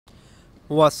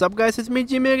What's up guys, it's me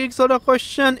Geek. So the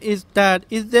question is that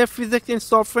is there physics in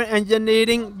software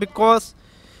engineering? Because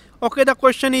okay, the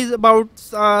question is about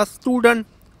a student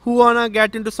who wanna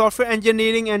get into software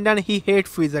engineering and then he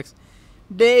hates physics.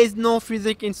 There is no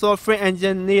physics in software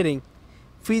engineering.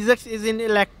 Physics is in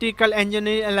electrical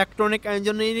engineering, electronic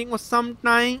engineering, or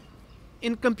sometime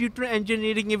in computer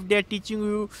engineering if they're teaching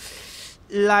you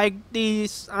like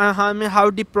this I mean how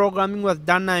the programming was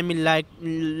done. I mean like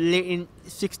in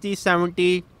 60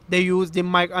 70 they use the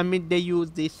mic, I mean they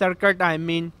use the circuit, I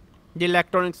mean the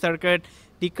electronic circuit,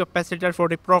 the capacitor for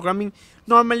the programming.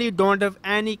 Normally you don't have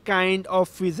any kind of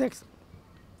physics,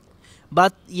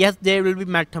 but yes there will be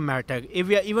mathematics. If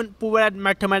you are even poor at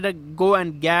mathematics, go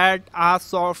and get a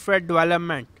software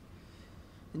development.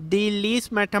 The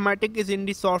least mathematics is in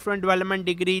the software development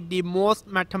degree, the most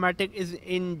mathematics is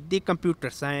in the computer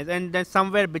science, and then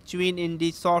somewhere between in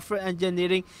the software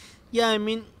engineering. Yeah, I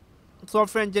mean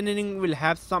software engineering will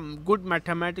have some good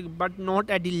mathematics but not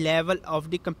at the level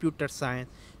of the computer science.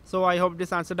 So I hope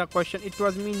this answered the question. It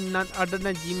was me, none other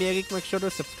than Gmail. Make sure to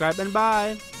subscribe and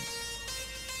bye.